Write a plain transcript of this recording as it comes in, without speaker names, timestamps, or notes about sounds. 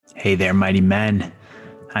Hey there, mighty men.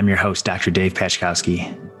 I'm your host, Dr. Dave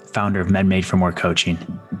Pachkowski, founder of Men Made for More Coaching.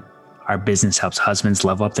 Our business helps husbands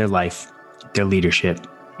level up their life, their leadership,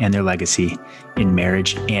 and their legacy in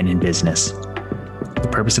marriage and in business. The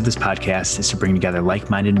purpose of this podcast is to bring together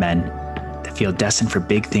like-minded men that feel destined for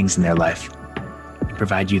big things in their life and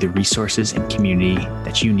provide you the resources and community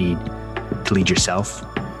that you need to lead yourself,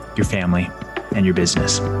 your family, and your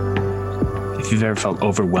business. If you've ever felt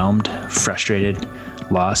overwhelmed, frustrated,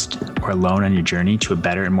 lost, or alone on your journey to a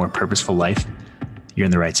better and more purposeful life, you're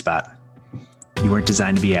in the right spot. You weren't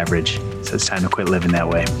designed to be average, so it's time to quit living that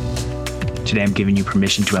way. Today, I'm giving you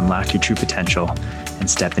permission to unlock your true potential and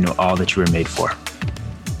step into all that you were made for.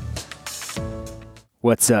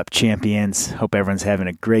 What's up, champions? Hope everyone's having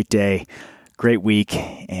a great day, great week,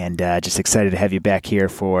 and just excited to have you back here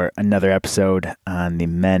for another episode on the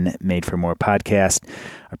Men Made for More podcast.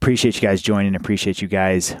 Appreciate you guys joining. Appreciate you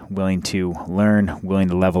guys willing to learn, willing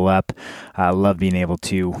to level up. Love being able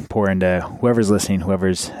to pour into whoever's listening,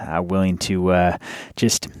 whoever's willing to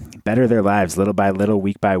just better their lives little by little,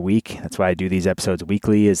 week by week. That's why I do these episodes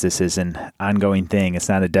weekly, is this is an ongoing thing. It's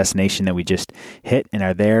not a destination that we just hit and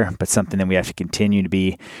are there, but something that we have to continue to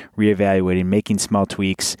be reevaluating, making small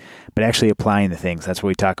tweaks, but actually applying the things. That's what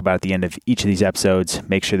we talk about at the end of each of these episodes.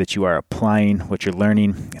 Make sure that you are applying what you're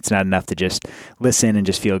learning. It's not enough to just listen and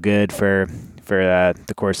just feel good for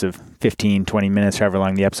the course of 15, 20 minutes, however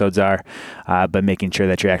long the episodes are, but making sure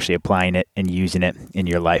that you're actually applying it and using it in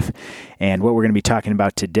your life. And what we're going to be talking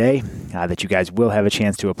about today that you guys will have a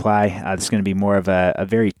chance to apply, this is going to be more of a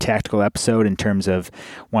very tactical episode in terms of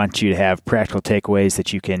want you to have practical takeaways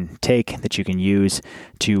that you can take, that you can use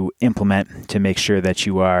to implement to make sure that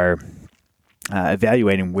you are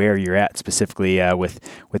evaluating where you're at. Specifically with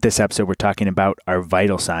this episode, we're talking about our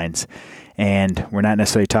vital signs. And we're not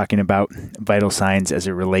necessarily talking about vital signs as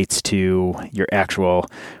it relates to your actual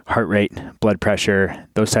heart rate, blood pressure,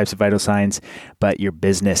 those types of vital signs, but your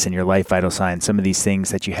business and your life vital signs, some of these things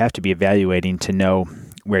that you have to be evaluating to know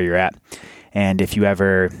where you're at. And if you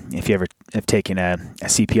ever have taken a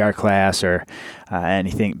CPR class or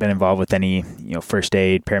anything, been involved with any first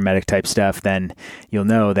aid, paramedic type stuff, then you'll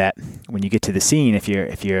know that when you get to the scene, if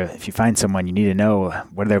you find someone, you need to know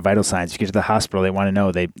what are their vital signs. If you get to the hospital, they want to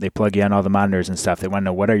know. They plug you on all the monitors and stuff. They want to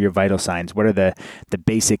know what are your vital signs. What are the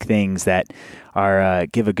basic things that are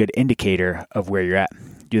give a good indicator of where you're at.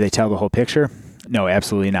 Do they tell the whole picture? No,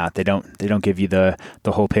 absolutely not. They don't give you the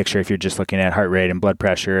whole picture if you're just looking at heart rate and blood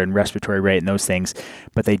pressure and respiratory rate and those things.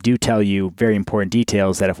 But they do tell you very important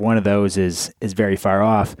details that if one of those is very far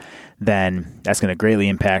off, then that's going to greatly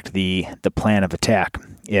impact the plan of attack.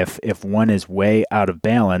 If one is way out of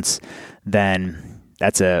balance, then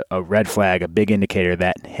that's a red flag, a big indicator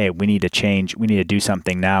that, hey, we need to change. We need to do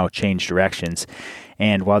something now, change directions.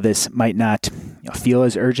 And while this might not feel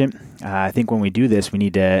as urgent, I think when we do this, we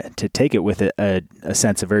need to take it with a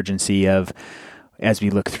sense of urgency of, as we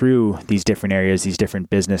look through these different areas, these different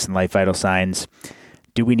business and life vital signs,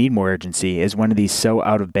 do we need more urgency? Is one of these so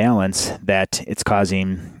out of balance that it's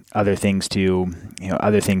causing other things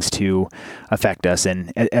to affect us?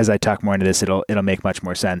 And as I talk more into this, it'll make much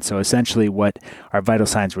more sense. So essentially what our vital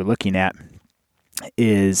signs we're looking at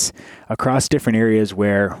is across different areas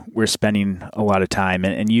where we're spending a lot of time.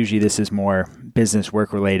 And usually this is more business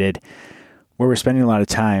work related, where we're spending a lot of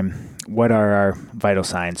time. What are our vital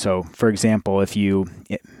signs? So for example, if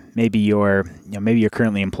maybe you're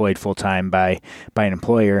currently employed full time by an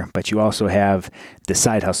employer, but you also have the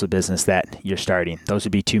side hustle business that you're starting. Those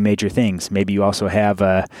would be two major things. Maybe you also have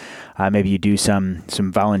maybe you do some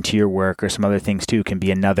volunteer work or some other things too, can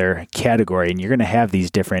be another category. And you're going to have these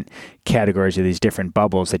different categories or these different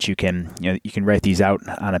bubbles that you can write these out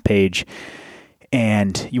on a page.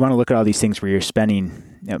 And you want to look at all these things where you're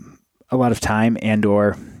spending a lot of time and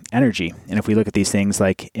or energy. And if we look at these things,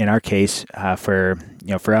 like in our case, for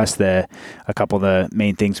us, a couple of the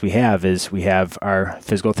main things we have our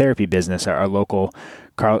physical therapy business, our local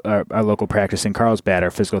practice in Carlsbad,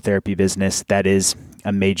 our physical therapy business. That is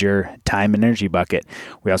a major time and energy bucket.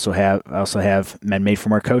 We also have Men Made for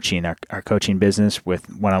More Coaching, our coaching business with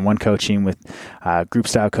one-on-one coaching, with group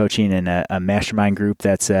style coaching, and a mastermind group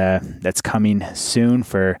that's coming soon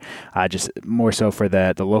for just more so for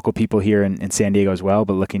the local people here in San Diego as well,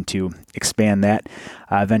 but looking to expand that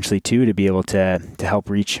eventually too, to be able to help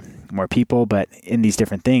reach more people. But in these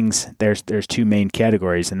different things, there's two main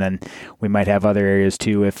categories, and then we might have other areas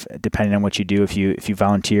too, if depending on what you do. If you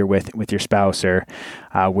volunteer with your spouse, or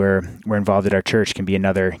we're involved at our church, can be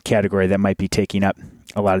another category that might be taking up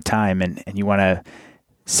a lot of time, and you want to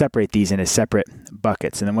separate these into separate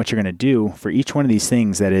buckets. And then what you're going to do for each one of these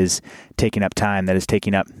things that is taking up time, that is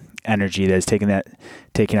taking up energy that is taking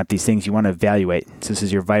up these things, you want to evaluate. So this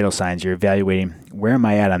is your vital signs. You're evaluating, where am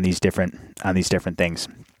I at on these different things?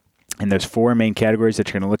 And there's 4 main categories that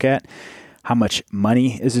you're going to look at. How much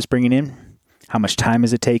money is this bringing in? How much time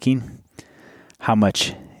is it taking? How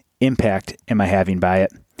much impact am I having by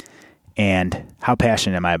it? And how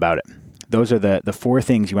passionate am I about it? Those are the 4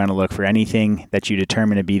 things you want to look for, anything that you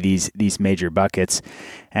determine to be these major buckets.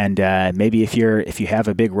 And maybe if you have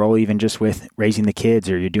a big role, even just with raising the kids,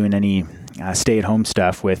 or you're doing any stay-at-home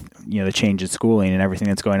stuff with the change in schooling and everything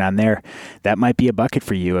that's going on there, that might be a bucket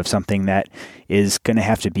for you of something that is going to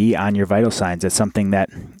have to be on your vital signs. That's something that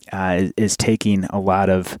is taking a lot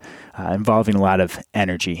of involving a lot of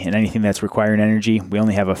energy, and anything that's requiring energy, we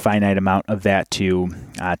only have a finite amount of that to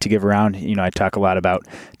give around. I talk a lot about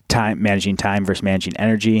managing time versus managing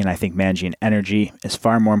energy. And I think managing energy is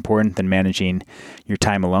far more important than managing your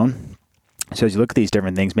time alone. So as you look at these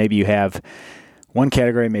different things, maybe you have one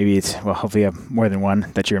category, maybe it's, hopefully you have more than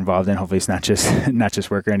one that you're involved in. Hopefully it's not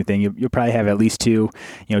just work or anything. You'll probably have at least 2,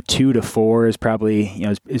 2 to 4 is probably,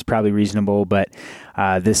 is probably reasonable, but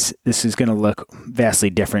this is going to look vastly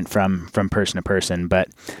different from person to person. But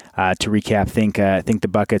to recap, think the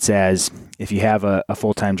buckets as, if you have a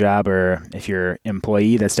full-time job, or if you're an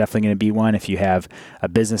employee, that's definitely going to be one. If you have a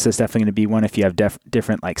business, that's definitely going to be one. If you have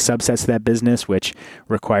different subsets of that business, which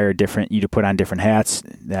require you to put on different hats,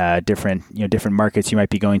 different markets you might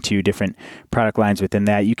be going to, different product lines within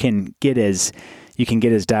that, you can get as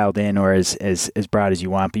dialed in or as broad as you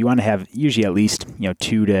want, but you want to have usually at least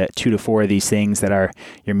 2 to 4 of these things that are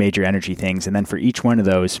your major energy things. And then for each one of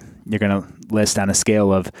those, you're going to list on a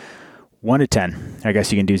scale of 1 to 10. I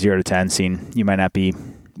guess you can do 0 to 10, seeing you might not be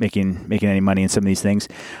making any money in some of these things.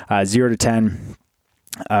 0 to 10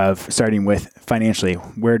 of starting with financially.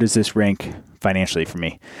 Where does this rank financially for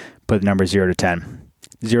me? Put the number 0 to 10.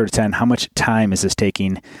 0 to 10, how much time is this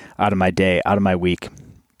taking out of my day, out of my week?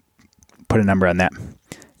 Put a number on that.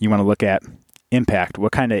 You want to look at impact.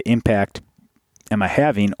 What kind of impact am I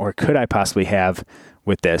having, or could I possibly have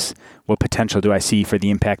with this? What potential do I see for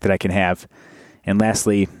the impact that I can have? And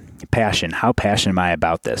lastly, passion. How passionate am I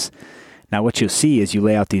about this? Now, what you'll see as you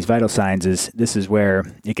lay out these vital signs is this is where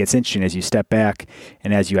it gets interesting. As you step back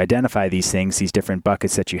and as you identify these things, these different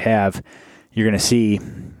buckets that you have, you're going to see,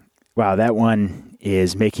 wow, that one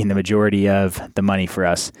is making the majority of the money for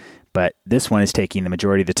us, but this one is taking the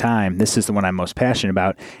majority of the time. This is the one I'm most passionate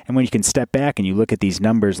about. And when you can step back and you look at these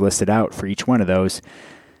numbers listed out for each one of those,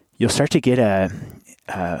 you'll start to get a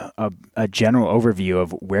general overview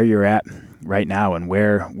of where you're at right now, and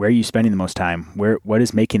where are you spending the most time, what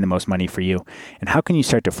is making the most money for you, and how can you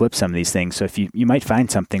start to flip some of these things. So if you might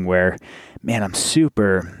find something where, man, I'm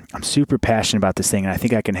super passionate about this thing, and I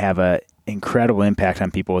think I can have a incredible impact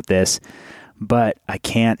on people with this, but I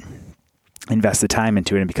can't invest the time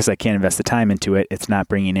into it. And because I can't invest the time into it, it's not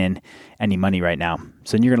bringing in any money right now.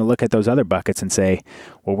 So then you're going to look at those other buckets and say,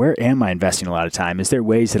 well, where am I investing a lot of time? Is there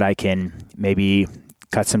ways that I can maybe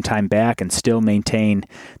cut some time back and still maintain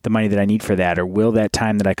the money that I need for that? Or will that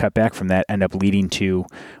time that I cut back from that end up leading to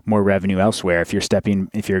more revenue elsewhere? If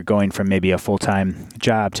you're going from maybe a full-time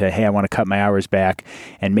job to, hey, I want to cut my hours back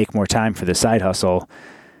and make more time for the side hustle,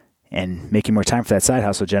 and making more time for that side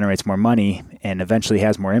hustle generates more money and eventually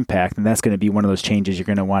has more impact, and that's going to be one of those changes you're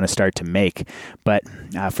going to want to start to make. But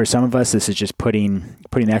for some of us, this is just putting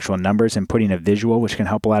actual numbers and putting a visual, which can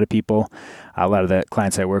help a lot of people. A lot of the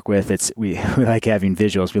clients I work with, we like having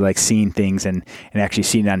visuals. We like seeing things and actually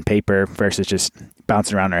seeing it on paper versus just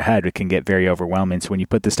bouncing around our head. It can get very overwhelming. So when you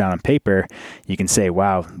put this down on paper, you can say,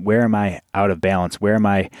 wow, where am I out of balance? Where are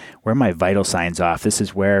my vital signs off? This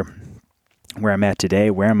is where I'm at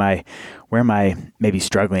today. Where am I maybe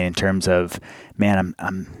struggling in terms of, man,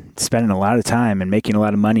 I'm spending a lot of time and making a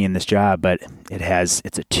lot of money in this job, but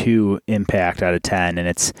it's a 2 impact out of 10 and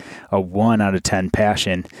it's a 1 out of 10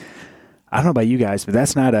 passion. I don't know about you guys, but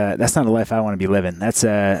that's not a life I want to be living. That's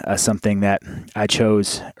something that I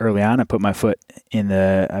chose early on. I put my foot in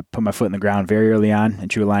the ground very early on and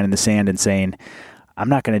drew a line in the sand and saying, I'm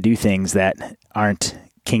not going to do things that aren't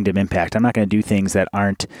kingdom impact. I'm not going to do things that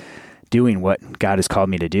aren't doing what God has called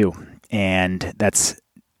me to do. And that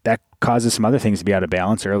causes some other things to be out of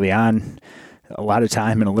balance early on. A lot of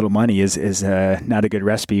time and a little money is not a good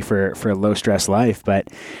recipe for a low stress life, but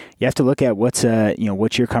you have to look at what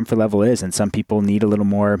your comfort level is. And some people need a little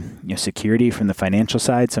more, security from the financial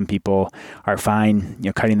side. Some people are fine,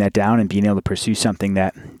 cutting that down and being able to pursue something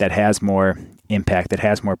that has more impact, that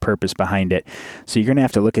has more purpose behind it. So you're going to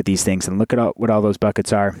have to look at these things and look at what all those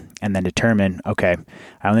buckets are and then determine, okay,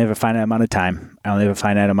 I only have a finite amount of time. I only have a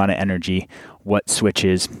finite amount of energy. What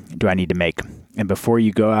switches do I need to make? And before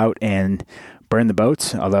you go out and burn the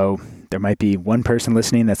boats, although there might be one person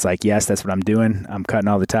listening that's like, yes, that's what I'm doing. I'm cutting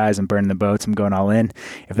all the ties. I'm burning the boats. I'm going all in.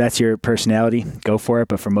 If that's your personality, go for it.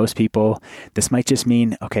 But for most people, this might just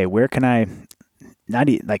mean, okay, where can I,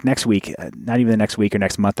 like next week, not even the next week or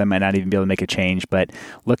next month, I might not even be able to make a change, but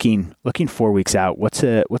looking 4 weeks out, what's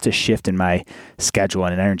a shift in my schedule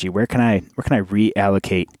and energy? Where can I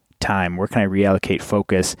reallocate time? Where can I reallocate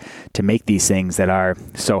focus to make these things that are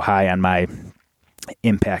so high on my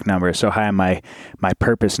impact number, so high on my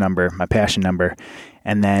purpose number, my passion number?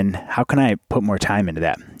 And then how can I put more time into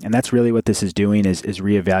that? And that's really what this is doing, is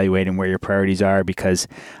reevaluating where your priorities are, because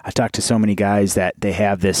I talked to so many guys that they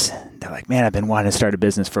have this, they're like, man, I've been wanting to start a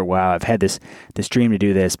business for a while. I've had this dream to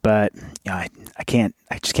do this, but I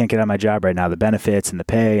just can't get on my job right now, the benefits and the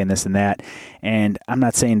pay and this and that. And I'm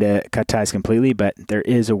not saying to cut ties completely, but there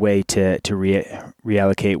is a way to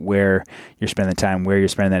reallocate where you're spending the time, where you're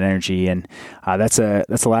spending that energy. And that's a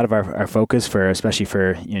lot of our focus, especially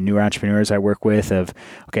for newer entrepreneurs I work with, of,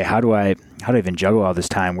 okay, how do I even juggle all this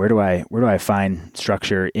time? Where do I find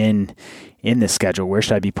structure in this schedule? Where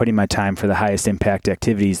should I be putting my time for the highest impact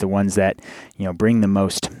activities, the ones that bring the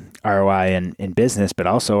most ROI in business, but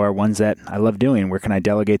also are ones that I love doing? Where can I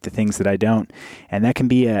delegate the things that I don't? And that can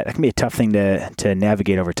be a tough thing to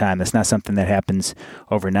navigate over time. That's not something that happens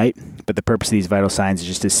overnight, but the purpose of these vital signs is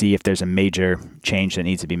just to see if there's a major change that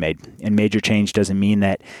needs to be made. And major change doesn't mean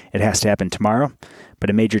that it has to happen tomorrow, but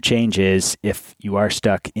a major change is if you are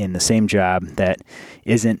stuck in the same job that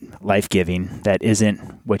isn't life-giving, that isn't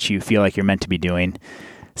what you feel like you're meant to be doing,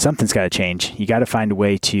 something's got to change. You got to find a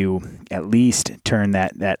way to at least turn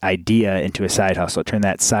that idea into a side hustle, turn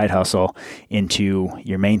that side hustle into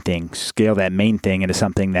your main thing, scale that main thing into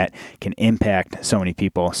something that can impact so many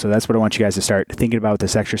people. So that's what I want you guys to start thinking about with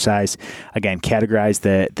this exercise. Again, categorize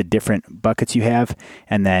the different buckets you have,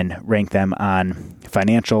 and then rank them on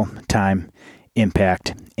financial, time,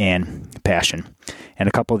 impact, and passion. And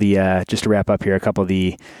a couple of the, just to wrap up here, a couple of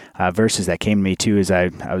the verses that came to me too as I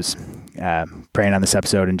was praying on this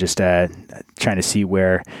episode and just trying to see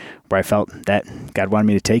where I felt that God wanted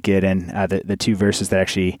me to take it. And the two verses that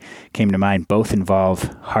actually came to mind both involve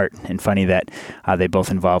heart. And funny that they both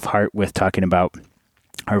involve heart, with talking about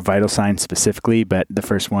our vital signs specifically. But the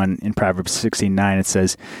first one in Proverbs 16:9, it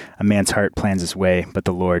says, "A man's heart plans his way, but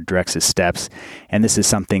the Lord directs his steps." And this is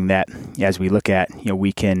something that, as we look at,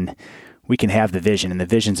 we can have the vision, and the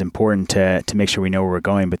vision's important to make sure we know where we're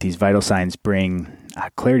going. But these vital signs bring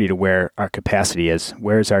clarity to where our capacity is.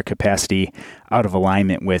 Where is our capacity out of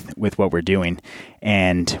alignment with what we're doing?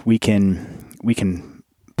 And we can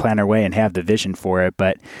plan our way and have the vision for it.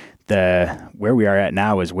 But where we are at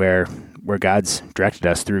now is where God's directed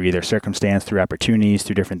us through either circumstance, through opportunities,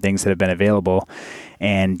 through different things that have been available.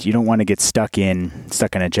 And you don't want to get stuck in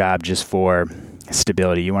a job just for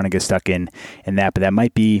stability. You want to get stuck in that, but that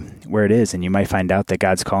might be where it is, and you might find out that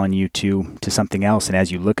God's calling you to something else. And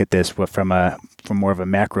as you look at this from more of a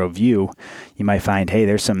macro view, you might find, hey,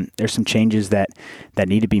 there's some changes that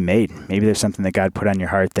need to be made. Maybe there's something that God put on your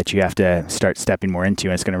heart that you have to start stepping more into,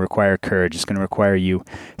 and it's going to require courage. It's going to require you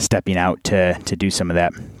stepping out to do some of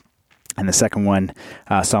that. And the second one,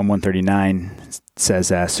 Psalm 139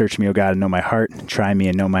 says, "Search me, O God, and know my heart. Try me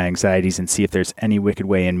and know my anxieties, and see if there's any wicked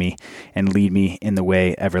way in me, and lead me in the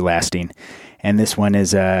way everlasting." And this one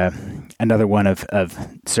is another one of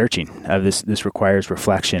searching. Of this requires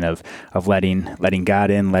reflection, of letting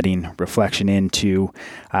God in, letting reflection in to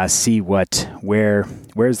see where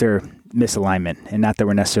is there misalignment. And not that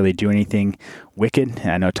we're necessarily doing anything wicked.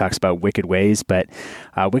 I know it talks about wicked ways, but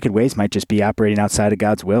wicked ways might just be operating outside of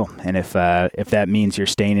God's will. And if that means you're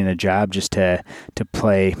staying in a job just to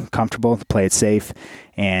play comfortable, to play it safe,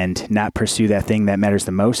 and not pursue that thing that matters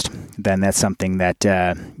the most, then that's something that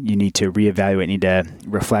you need to reevaluate, need to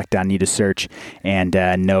reflect on, need to search, and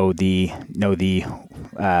know the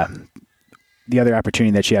other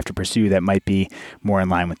opportunity that you have to pursue that might be more in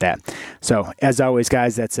line with that. So as always,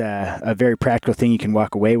 guys, that's a very practical thing you can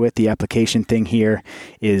walk away with. The application thing here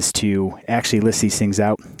is to actually list these things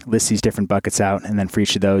out, list these different buckets out, and then for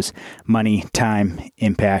each of those, money, time,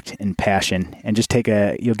 impact, and passion, and just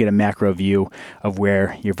you'll get a macro view of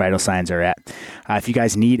where your vital signs are at. If you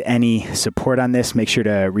guys need any support on this, make sure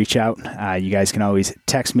to reach out. You guys can always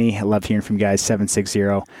text me. I love hearing from you guys,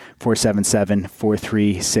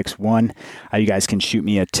 760-477-4361. you guys can shoot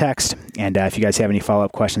me a text. And if you guys have any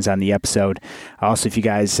follow-up questions on the episode, also if you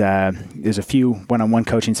guys, there's a few one-on-one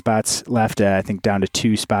coaching spots left, I think down to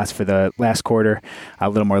 2 spots for the last quarter, a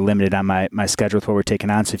little more limited on my schedule with what we're taking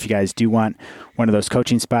on. So if you guys do want one of those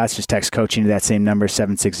coaching spots, just text coaching to that same number,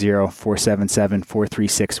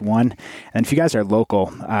 760-477-4361. And if you guys are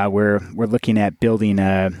local, we're looking at building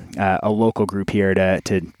a local group here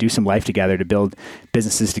to do some life together, to build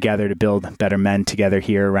businesses together, to build better men together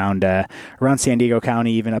here around San Diego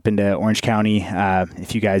County, even up into Orange County.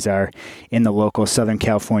 If you guys are in the local Southern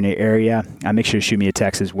California area, make sure to shoot me a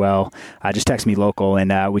text as well. Just text me local,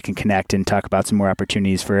 and we can connect and talk about some more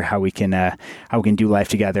opportunities for how we can do life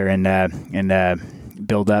together and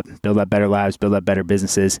build up better lives, build up better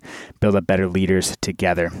businesses, build up better leaders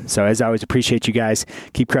together. So as always, appreciate you guys.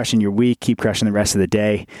 Keep crushing your week. Keep crushing the rest of the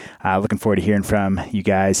day. Looking forward to hearing from you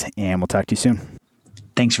guys, and we'll talk to you soon.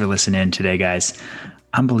 Thanks for listening in today, guys.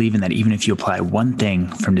 I'm believing that even if you apply one thing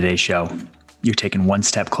from today's show, you're taking one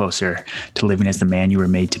step closer to living as the man you were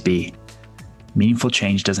made to be. Meaningful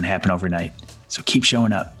change doesn't happen overnight. So keep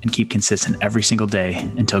showing up and keep consistent every single day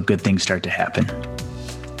until good things start to happen.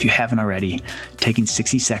 If you haven't already, taking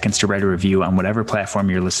 60 seconds to write a review on whatever platform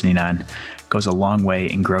you're listening on goes a long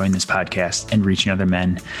way in growing this podcast and reaching other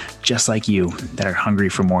men just like you that are hungry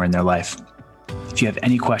for more in their life. If you have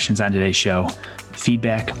any questions on today's show,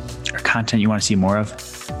 feedback, or content you want to see more of,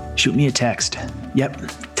 shoot me a text. Yep,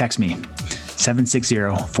 text me,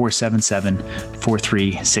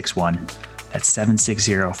 760-477-4361. That's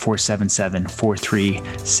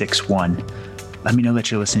 760-477-4361. Let me know that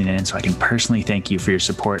you're listening in so I can personally thank you for your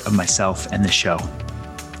support of myself and the show.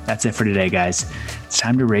 That's it for today, guys. It's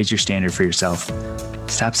time to raise your standard for yourself.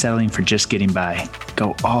 Stop settling for just getting by.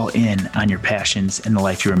 Go all in on your passions and the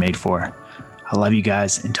life you were made for. I love you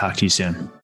guys and talk to you soon.